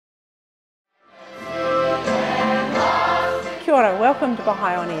Kia ora, welcome to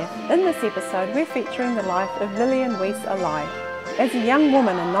Baha'i On Air. In this episode we're featuring the life of LILIAN WYSS alive. As a young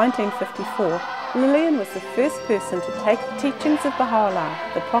woman in 1954, Lilian was the first person to take the teachings of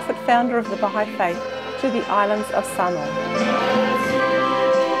Baha'u'llah, the prophet founder of the Baha'i Faith, to the Islands of Samoa.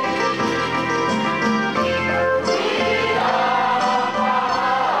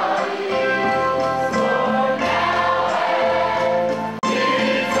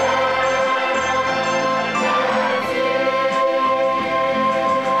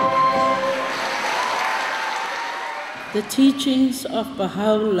 The teachings of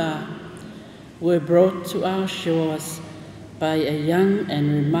Baha'u'llah were brought to our shores by a young and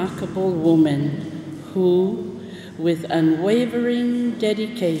remarkable woman who, with unwavering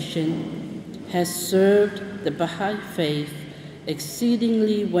dedication, has served the Baha'i Faith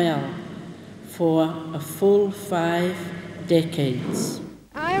exceedingly well for a full 5 decades.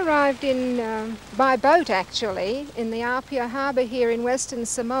 I arrived by boat actually in the Apia harbour here in Western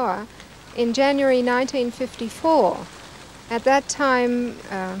Samoa in January 1954. At that time,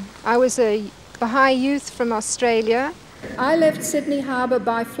 I was a Baha'i youth from Australia. I left Sydney Harbour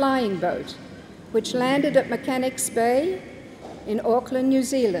by flying boat, which landed at Mechanics Bay in Auckland, New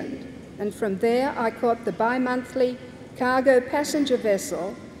Zealand. And from there, I caught the bi-monthly cargo passenger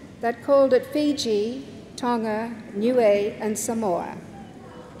vessel that called at Fiji, Tonga, Niue, and Samoa.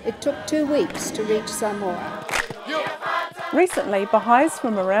 It took 2 weeks to reach Samoa. Recently, Baha'is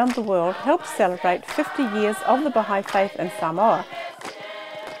from around the world helped celebrate 50 years of the Baha'i Faith in Samoa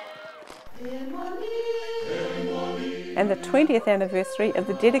and the 20th anniversary of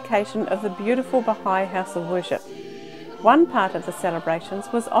the dedication of the beautiful Baha'i house of worship. One part of the celebrations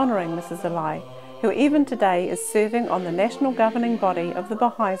was honouring Mrs. Ali, who even today is serving on the national governing body of the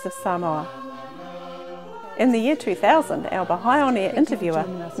Baha'is of Samoa. In the year 2000, our Baha'i On Air interviewer,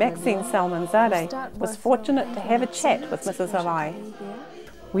 Maxine Salmanzadeh, was fortunate to have a chat with Mrs. Ali.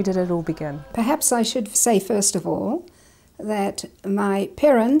 Where did it all begin? Perhaps I should say first of all that my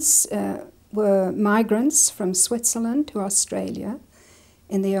parents were migrants from Switzerland to Australia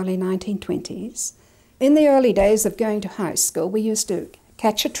in the early 1920s. In the early days of going to high school, we used to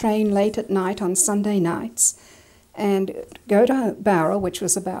catch a train late at night on Sunday nights and go to Barrow, which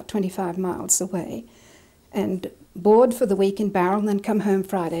was about 25 miles away, and board for the week in Barrow and then come home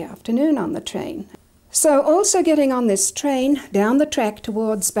Friday afternoon on the train. So also getting on this train down the track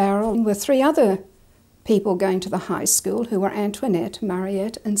towards Barrow were 3 other people going to the high school who were Antoinette,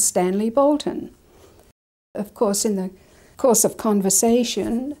 Mariette and Stanley Bolton. Of course, in the course of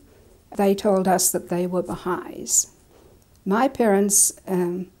conversation, they told us that they were Baha'is. My parents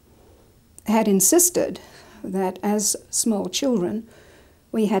had insisted that as small children,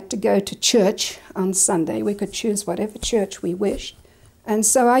 we had to go to church on Sunday. We could choose whatever church we wished. And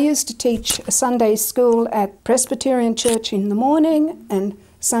so I used to teach Sunday school at Presbyterian Church in the morning and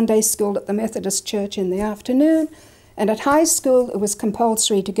Sunday school at the Methodist Church in the afternoon. And at high school, it was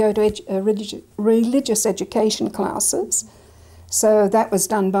compulsory to go to religious education classes. So that was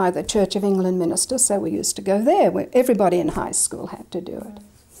done by the Church of England minister, so we used to go there, where everybody in high school had to do it.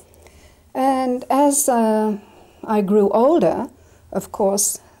 And as I grew older, of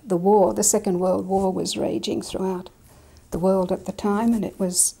course, the Second World War was raging throughout the world at the time, and it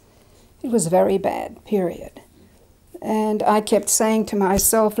was a very bad period. And I kept saying to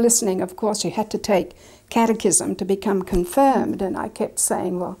myself, listening, of course, you had to take catechism to become confirmed, and I kept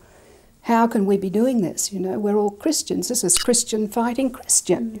saying, well, how can we be doing this? You know, we're all Christians. This is Christian fighting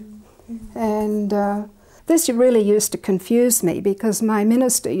Christian. And this really used to confuse me because my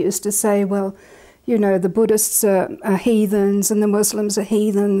minister used to say, well, you know, the Buddhists are heathens and the Muslims are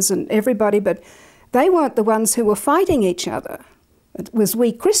heathens and everybody, but they weren't the ones who were fighting each other. It was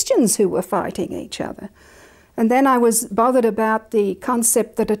we Christians who were fighting each other. And then I was bothered about the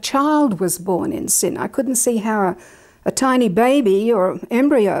concept that a child was born in sin. I couldn't see how a tiny baby or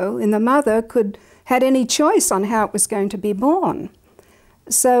embryo in the mother had any choice on how it was going to be born.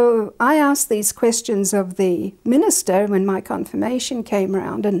 So I asked these questions of the minister when my confirmation came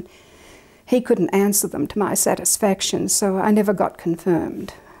round, and he couldn't answer them to my satisfaction, so I never got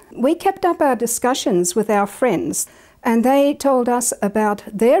confirmed. We kept up our discussions with our friends, and they told us about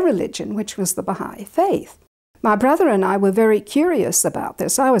their religion, which was the Baha'i Faith. My brother and I were very curious about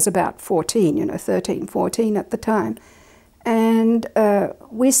this. I was about 14, 13, 14 at the time. And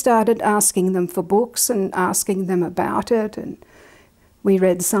we started asking them for books and asking them about it, and we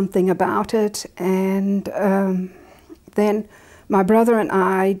read something about it, and then my brother and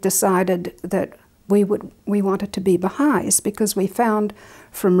I decided that we wanted to be Baha'is because we found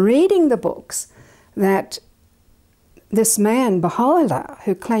from reading the books that this man, Baha'u'llah,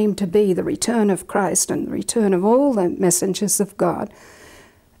 who claimed to be the return of Christ and the return of all the messengers of God,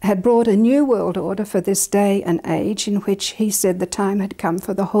 had brought a new world order for this day and age, in which he said the time had come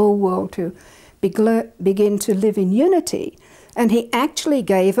for the whole world to begin to live in unity. And he actually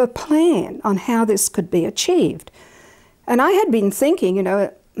gave a plan on how this could be achieved. And I had been thinking, you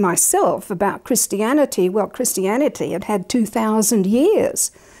know, myself about Christianity. Well, Christianity had had 2,000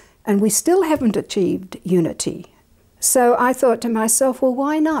 years, and we still haven't achieved unity. So I thought to myself, well,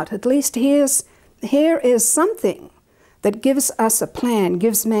 why not? At least here is something that gives us a plan,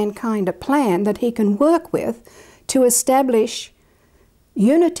 gives mankind a plan that he can work with to establish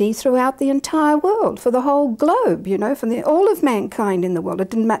unity throughout the entire world, for the whole globe, you know, for all of mankind in the world.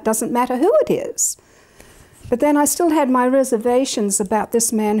 It doesn't matter who it is. But then I still had my reservations about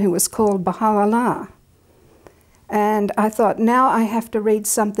this man who was called Baha'u'llah. And I thought, now I have to read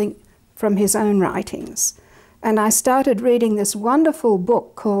something from his own writings. And I started reading this wonderful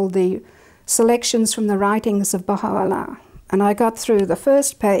book called the Selections from the Writings of Baha'u'llah. And I got through the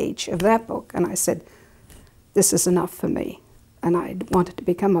first page of that book, and I said, this is enough for me. And I wanted to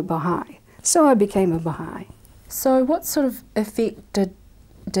become a Baha'i. So I became a Baha'i. So what sort of effect did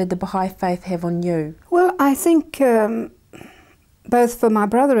the Baha'i faith have on you? Well, I think both for my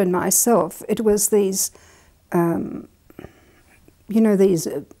brother and myself, it was these, you know, these,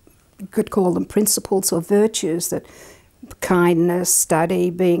 you could call them principles or virtues, that kindness, study,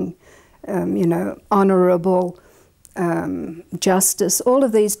 being, you know, honourable, justice, all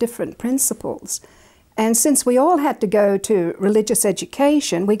of these different principles. And since we all had to go to religious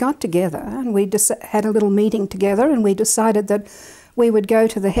education, we got together and we had a little meeting together, and we decided that we would go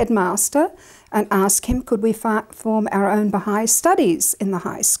to the headmaster and ask him, could we form our own Baha'i studies in the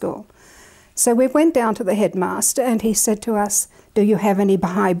high school? So we went down to the headmaster, and he said to us, do you have any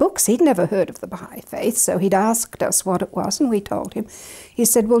Baha'i books? He'd never heard of the Baha'i faith, so he'd asked us what it was, and we told him. He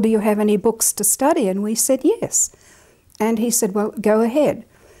said, well, do you have any books to study? And we said, yes. And he said, well, go ahead.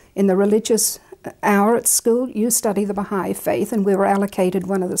 In the religious hour at school, you study the Baha'i faith, and we were allocated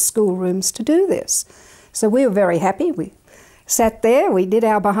one of the school rooms to do this. So we were very happy. We sat there, we did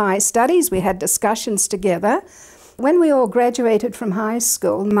our Baha'i studies, we had discussions together. When we all graduated from high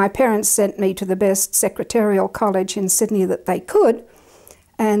school, my parents sent me to the best secretarial college in Sydney that they could,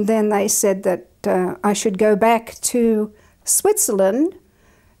 and then they said that I should go back to Switzerland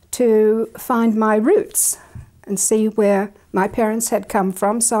to find my roots and see where my parents had come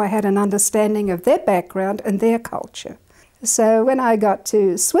from, so I had an understanding of their background and their culture. So when I got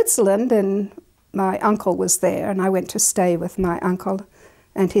to Switzerland, and my uncle was there, and I went to stay with my uncle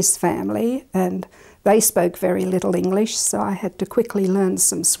and his family, and they spoke very little English, so I had to quickly learn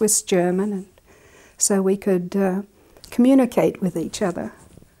some Swiss German, and so we could communicate with each other.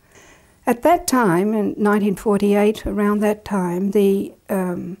 At that time, in 1948, around that time, the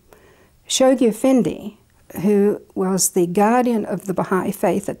Shoghi Effendi, who was the guardian of the Baha'i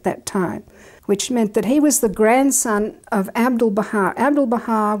faith at that time, which meant that he was the grandson of Abdul-Baha.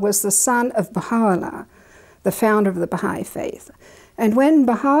 Abdul-Baha was the son of Baha'u'llah, the founder of the Baha'i faith. And when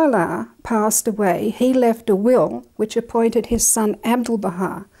Baha'u'llah passed away, he left a will which appointed his son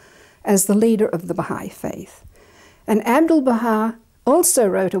Abdul-Baha as the leader of the Baha'i faith. And Abdul-Baha also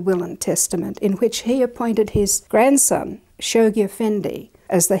wrote a will and testament in which he appointed his grandson, Shoghi Effendi,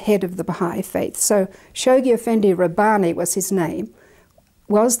 as the head of the Baha'i faith. So Shoghi Effendi Rabbani was his name,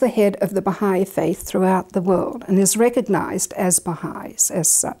 was the head of the Baha'i faith throughout the world, and is recognized as Baha'is as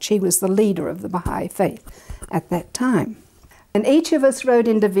such. He was the leader of the Baha'i faith at that time. And each of us wrote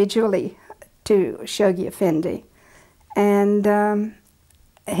individually to Shoghi Effendi. And to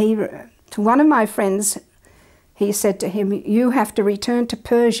one of my friends, he said to him, you have to return to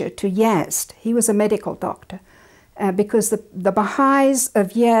Persia, to Yazd. He was a medical doctor. Because the Baha'is of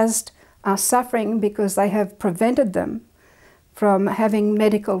Yazd are suffering because they have prevented them from having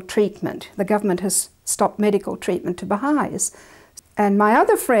medical treatment. The government has stopped medical treatment to Baha'is. And my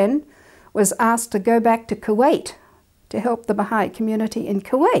other friend was asked to go back to Kuwait to help the Baha'i community in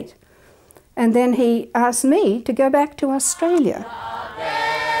Kuwait. And then he asked me to go back to Australia.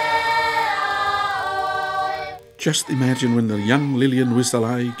 Just imagine when the young Lilian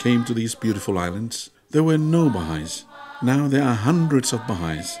WYSS came to these beautiful islands. There were no Baha'is. Now there are hundreds of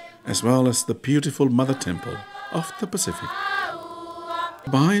Baha'is, as well as the beautiful Mother Temple of the Pacific. The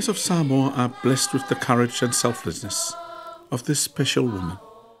Baha'ís of Samoa are blessed with the courage and selflessness of this special woman.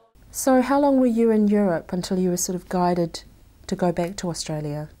 So how long were you in Europe until you were sort of guided to go back to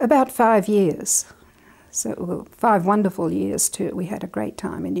Australia? About 5 years. So, well, 5 wonderful years too. We had a great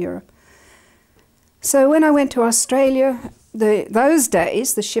time in Europe. So when I went to Australia, those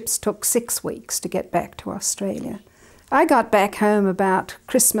days the ships took 6 weeks to get back to Australia. I got back home about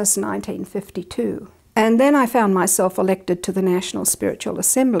Christmas 1952, and then I found myself elected to the National Spiritual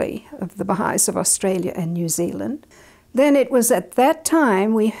Assembly of the Baha'is of Australia and New Zealand. Then it was at that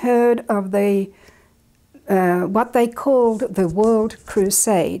time we heard of the what they called the World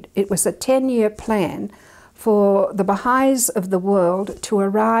Crusade. It was a 10-year plan for the Baha'is of the world to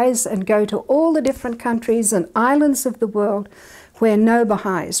arise and go to all the different countries and islands of the world where no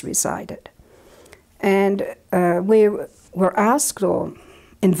Baha'is resided. And we were asked or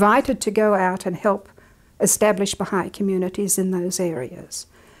invited to go out and help establish Baha'i communities in those areas.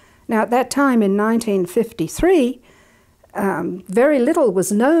 Now, at that time in 1953, very little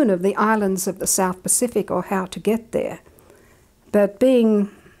was known of the islands of the South Pacific or how to get there. But being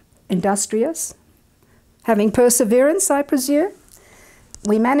industrious, having perseverance, I presume,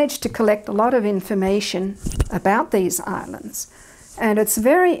 we managed to collect a lot of information about these islands. And it's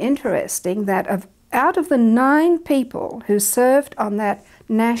very interesting that out of the 9 people who served on that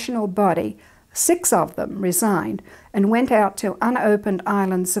national body, 6 of them resigned and went out to unopened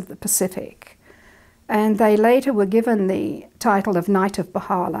islands of the Pacific. And they later were given the title of Knight of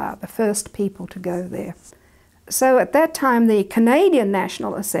Baha'u'llah, the first people to go there. So at that time, the Canadian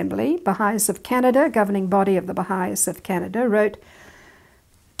National Assembly, Baha'is of Canada, governing body of the Baha'is of Canada, wrote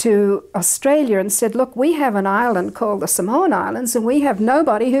to Australia and said, look, we have an island called the Samoan Islands and we have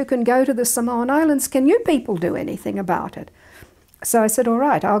nobody who can go to the Samoan Islands. Can you people do anything about it? So I said, all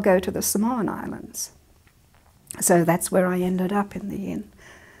right, I'll go to the Samoan Islands. So that's where I ended up in the end.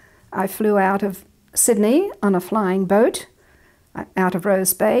 I flew out of Sydney on a flying boat out of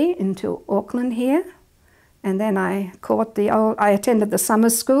Rose Bay into Auckland here, and then I attended the summer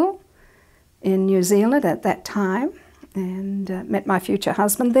school in New Zealand at that time and met my future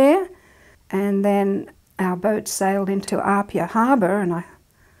husband there, and then our boat sailed into Apia Harbour, and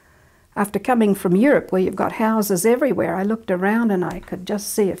after coming from Europe where you've got houses everywhere, I looked around and I could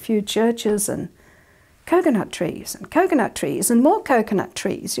just see a few churches and coconut trees and more coconut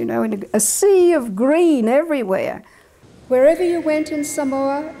trees, you know, and a sea of green everywhere. Wherever you went in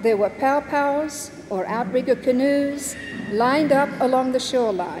Samoa, there were pow-pows or outrigger canoes lined up along the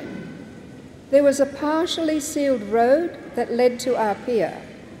shoreline. There was a partially sealed road that led to our pier,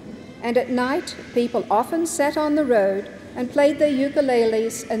 and at night people often sat on the road and played their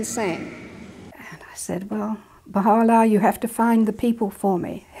ukuleles and sang. And I said, well, Baha'u'llah, you have to find the people for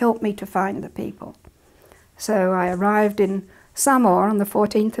me. Help me to find the people. So I arrived in Samoa on the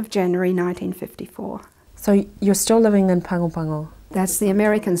 14th of January 1954. So you're still living in Pango? That's the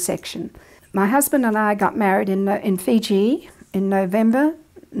American section. My husband and I got married in Fiji in November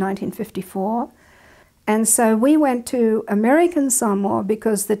 1954. And so we went to American Samoa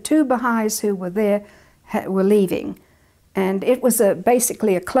because the 2 Baha'is who were there were leaving. And it was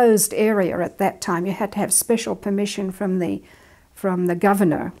basically a closed area at that time. You had to have special permission from the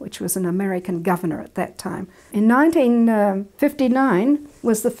governor, which was an American governor at that time. In 1959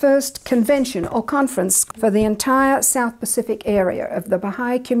 was the first convention or conference for the entire South Pacific area of the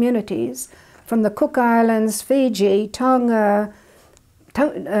Baha'i communities from the Cook Islands, Fiji, Tonga,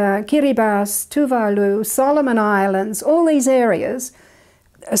 Kiribati, Tuvalu, Solomon Islands, all these areas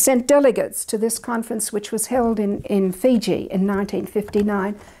sent delegates to this conference, which was held in Fiji in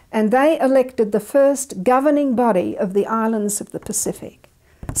 1959. And they elected the first governing body of the islands of the Pacific,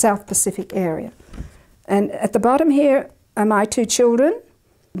 South Pacific area. And at the bottom here are my 2 children,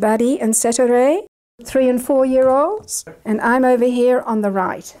 Buddy and Setere, 3 and 4-year-olds. And I'm over here on the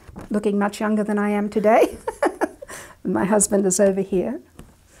right, looking much younger than I am today. My husband is over here.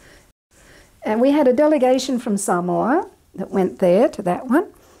 And we had a delegation from Samoa that went there to that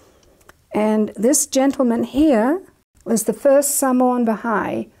one. And this gentleman here was the first Samoan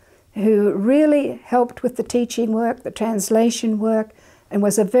Baha'i who really helped with the teaching work, the translation work, and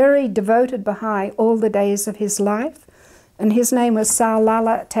was a very devoted Baha'i all the days of his life. And his name was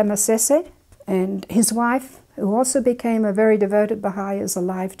Saulala Tamasese, and his wife, who also became a very devoted Baha'i, is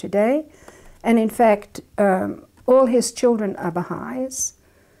alive today. And in fact, all his children are Baha'is.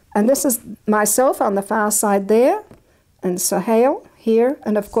 And this is myself on the far side there, and Sohail here,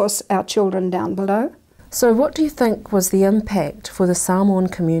 and of course our children down below. So what do you think was the impact for the Samoan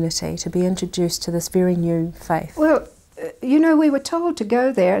community to be introduced to this very new faith? Well, you know, we were told to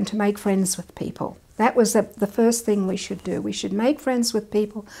go there and to make friends with people. That was the first thing we should do. We should make friends with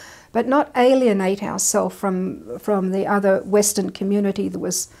people, but not alienate ourselves from the other Western community that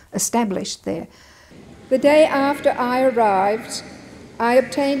was established there. The day after I arrived, I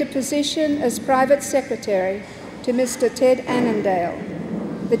obtained a position as private secretary to Mr. Ted Annandale,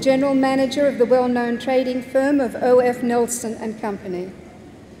 the general manager of the well-known trading firm of O.F. Nelson and Company.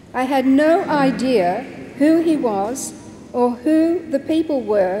 I had no idea who he was or who the people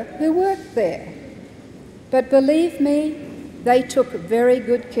were who worked there. But believe me, they took very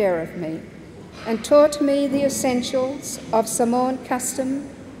good care of me and taught me the essentials of Samoan custom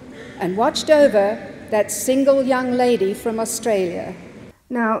and watched over that single young lady from Australia.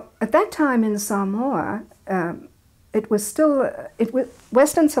 Now, at that time in Samoa,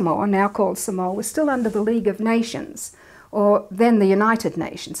 Western Samoa, now called Samoa, was still under the League of Nations, or then the United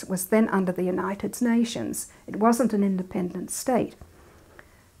Nations. It was then under the United Nations. It wasn't an independent state.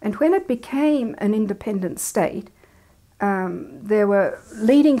 And when it became an independent state, there were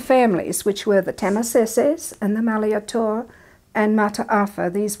leading families, which were the Tamaseses and the Malietoa and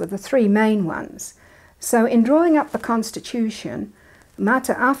Mata'afa. These were the three main ones. So in drawing up the constitution,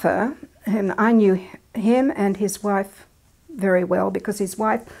 Mata'afa, and I knew him and his wife very well because his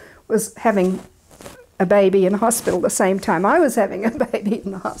wife was having a baby in hospital the same time I was having a baby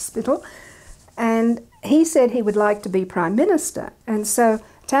in the hospital, and he said he would like to be Prime Minister. And so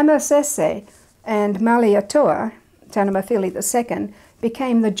Tamasese and Malietoa Tanumafili II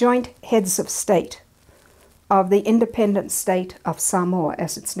became the joint heads of state of the independent state of Samoa,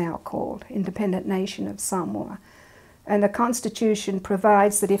 as it's now called, independent nation of Samoa. And the constitution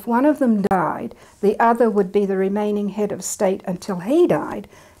provides that if one of them died, the other would be the remaining head of state until he died,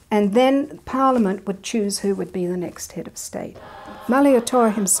 and then Parliament would choose who would be the next head of state.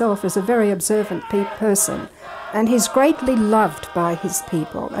 Malietoa himself is a very observant person, and he's greatly loved by his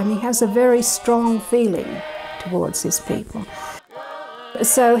people, and he has a very strong feeling towards his people.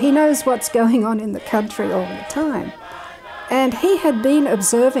 So he knows what's going on in the country all the time. And he had been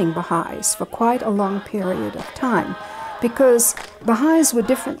observing Baha'is for quite a long period of time, because Baha'is were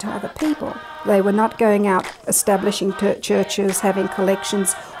different to other people. They were not going out establishing churches, having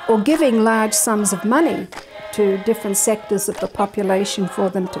collections, or giving large sums of money to different sectors of the population for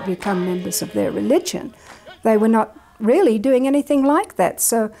them to become members of their religion. They were not really doing anything like that.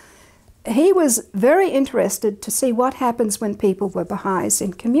 So he was very interested to see what happens when people were Baha'is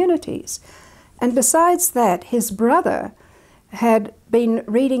in communities. And besides that, his brother had been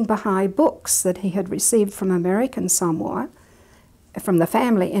reading Baha'i books that he had received from American Samoa, from the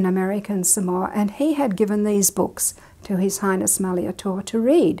family in American Samoa, and he had given these books to His Highness Malietoa to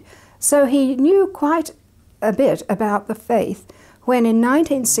read. So he knew quite a bit about the faith when in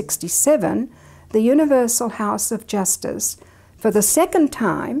 1967 the Universal House of Justice, for the second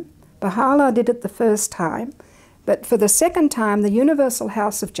time, Baha'u'llah did it the first time, but for the second time the Universal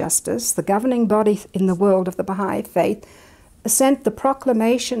House of Justice, the governing body in the world of the Baha'i Faith, sent the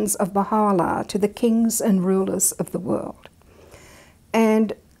proclamations of Baha'u'llah to the kings and rulers of the world.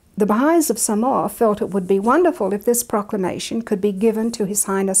 And the Baha'is of Samoa felt it would be wonderful if this proclamation could be given to His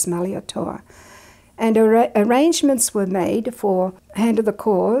Highness Malietoa. And arrangements were made for Hand of the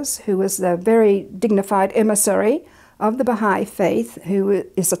Cause, who was the very dignified emissary of the Baha'i Faith, who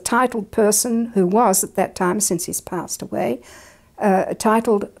is a titled person, who was at that time, since he's passed away, a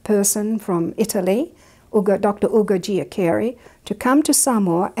titled person from Italy, Dr. Ugo Giaccheri, to come to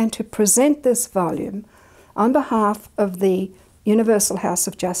Samoa and to present this volume on behalf of the Universal House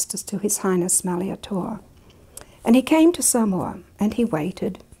of Justice to His Highness Malietoa. And he came to Samoa and he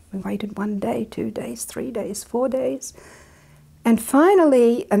waited. We waited 1 day, 2 days, 3 days, 4 days. And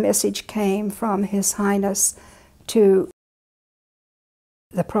finally a message came from His Highness to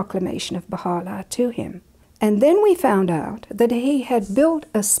the proclamation of Baha'u'llah to him. And then we found out that he had built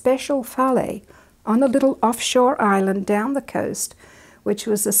a special fale on a little offshore island down the coast, which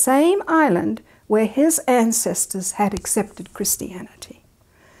was the same island where his ancestors had accepted Christianity.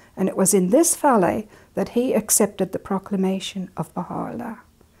 And it was in this fale that he accepted the proclamation of Baha'u'llah,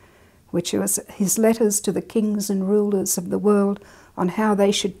 which was his letters to the kings and rulers of the world on how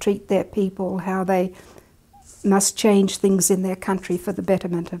they should treat their people, how they must change things in their country for the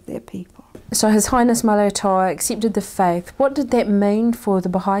betterment of their people. So His Highness Malietoa accepted the faith. What did that mean for the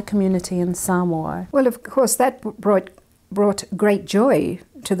Baha'i community in Samoa? Well, of course, that brought great joy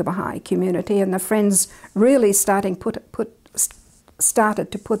to the Baha'i community, and the Friends really started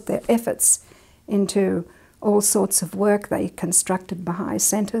to put their efforts into all sorts of work. They constructed Baha'i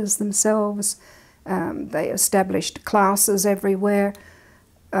centres themselves. They established classes everywhere.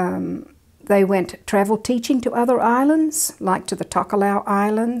 They went travel teaching to other islands, like to the Tokelau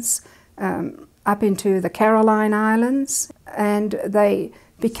Islands, up into the Caroline Islands, and they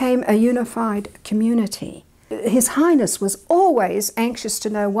became a unified community. His Highness was always anxious to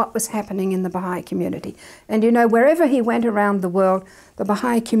know what was happening in the Baha'i community. And you know, wherever he went around the world, the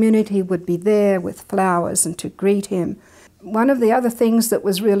Baha'i community would be there with flowers and to greet him. One of the other things that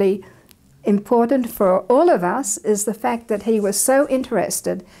was really important for all of us is the fact that he was so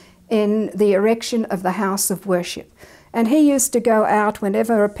interested in the erection of the house of worship. And he used to go out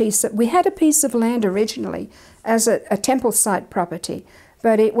whenever we had a piece of land originally as a temple site property,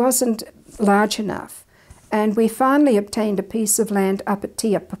 but it wasn't large enough. And we finally obtained a piece of land up at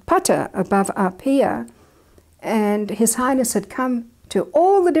Tiapapata above Apia, and His Highness had come to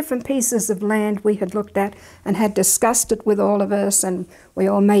all the different pieces of land we had looked at and had discussed it with all of us, and we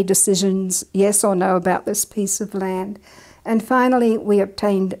all made decisions, yes or no, about this piece of land. And finally we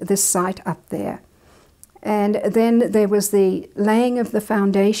obtained this site up there. And then there was the laying of the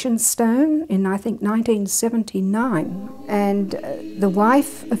foundation stone in, I think, 1979. And the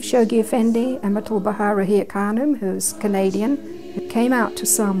wife of Shoghi Effendi, Amatul Bahari Khanum, who's Canadian, came out to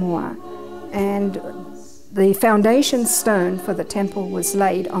Samoa, and the foundation stone for the temple was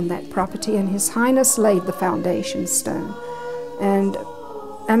laid on that property, and His Highness laid the foundation stone. And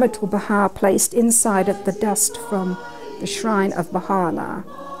Amatul Bahar placed inside it the dust from the shrine of Baha'u'llah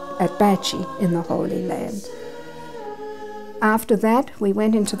at Bachi in the Holy Land. After that, we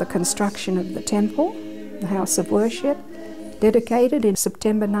went into the construction of the temple, the house of worship, dedicated in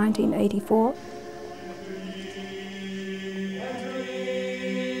September 1984.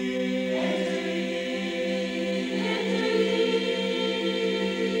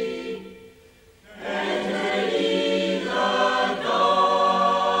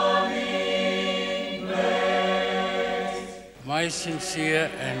 My sincere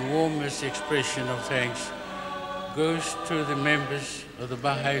and warmest expression of thanks goes to the members of the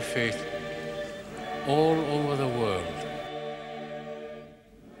Baha'i Faith all over the world.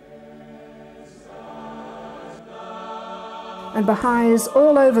 And Baha'is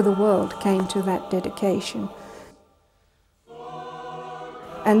all over the world came to that dedication.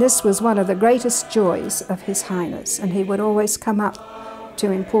 And this was one of the greatest joys of His Highness, and he would always come up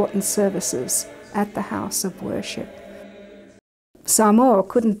to important services at the house of worship. Samoa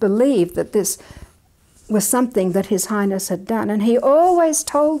couldn't believe that this was something that His Highness had done, and he always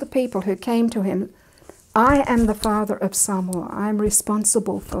told the people who came to him, I am the father of Samoa. I am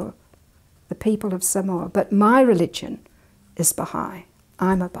responsible for the people of Samoa, but my religion is Baha'i.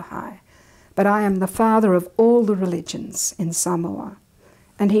 I'm a Baha'i. But I am the father of all the religions in Samoa,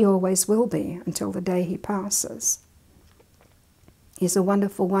 and he always will be until the day he passes. He's a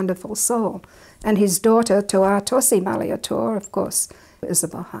wonderful, wonderful soul. And his daughter, Toa Tosi Malietoa, of course, is a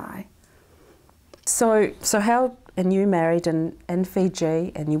Baha'i. So how, and you married in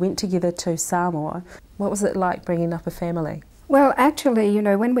Fiji and you went together to Samoa. What was it like bringing up a family? Well, actually, you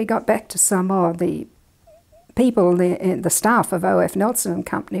know, when we got back to Samoa, the people, the staff of O.F. Nelson and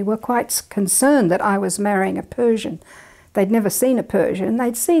Company were quite concerned that I was marrying a Persian. They'd never seen a Persian.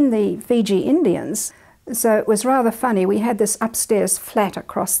 They'd seen the Fiji Indians. So it was rather funny. We had this upstairs flat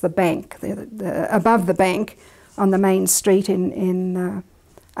across the bank, above the bank on the main street in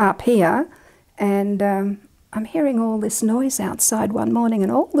Apia, and I'm hearing all this noise outside one morning,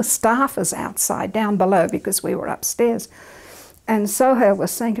 and all the staff is outside down below because we were upstairs. And Sohail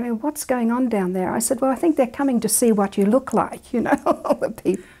was saying to me, what's going on down there? I said, well, I think they're coming to see what you look like, you know, all the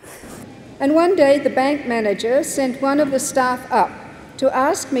people. And one day the bank manager sent one of the staff up to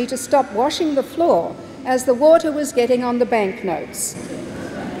ask me to stop washing the floor as the water was getting on the banknotes.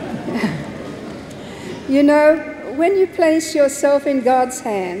 You know, when you place yourself in God's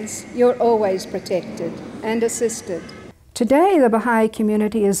hands, you're always protected and assisted. Today, the Baha'i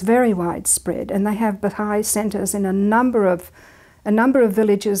community is very widespread, and they have Baha'i centers in a number of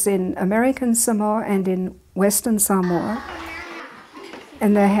villages in American Samoa and in Western Samoa.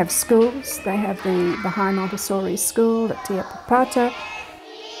 And they have schools. They have the Baha'i Montessori School at Tiapapata.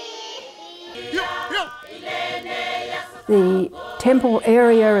 The temple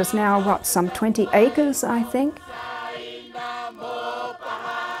area is now, what, some 20 acres, I think.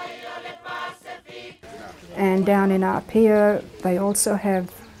 And down in Apia, they also have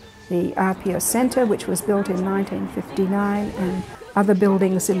the Apia Center, which was built in 1959, and other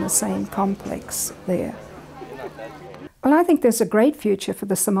buildings in the same complex there. Well, I think there's a great future for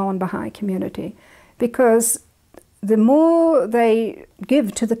the Samoan Baha'i community, because the more they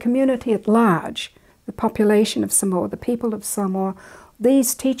give to the community at large, the population of Samoa, the people of Samoa,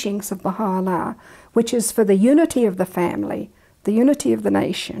 these teachings of Baha'u'llah, which is for the unity of the family, the unity of the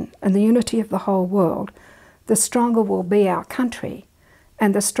nation, and the unity of the whole world, the stronger will be our country,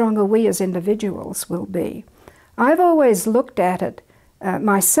 and the stronger we as individuals will be. I've always looked at it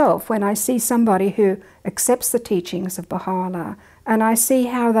myself when I see somebody who accepts the teachings of Baha'u'llah, and I see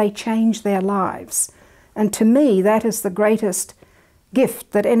how they change their lives. And to me, that is the greatest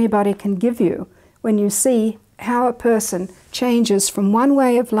gift that anybody can give you, when you see how a person changes from one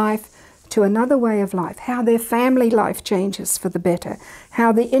way of life to another way of life, how their family life changes for the better,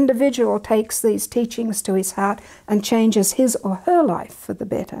 how the individual takes these teachings to his heart and changes his or her life for the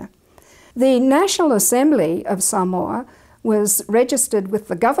better. The National Assembly of Samoa was registered with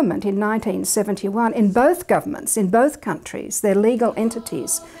the government in 1971 in both governments, in both countries. They're legal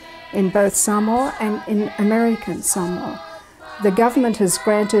entities in both Samoa and in American Samoa. The government has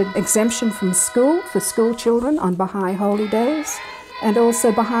granted exemption from school for school children on Baha'i holy days, and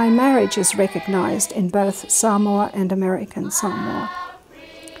also Baha'i marriage is recognized in both Samoa and American Samoa.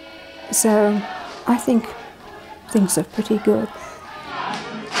 So I think things are pretty good.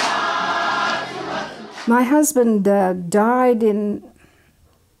 My husband died in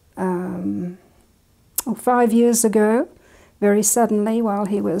 5 years ago, very suddenly, while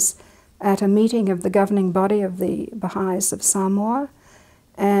he was at a meeting of the governing body of the Baha'is of Samoa,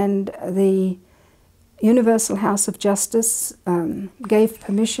 and the Universal House of Justice gave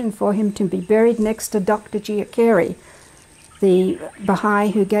permission for him to be buried next to Dr. Giaccheri, the Baha'i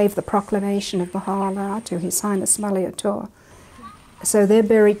who gave the proclamation of Baha'u'llah to His Highness Malietoa. So they're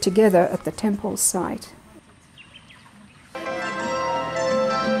buried together at the temple site.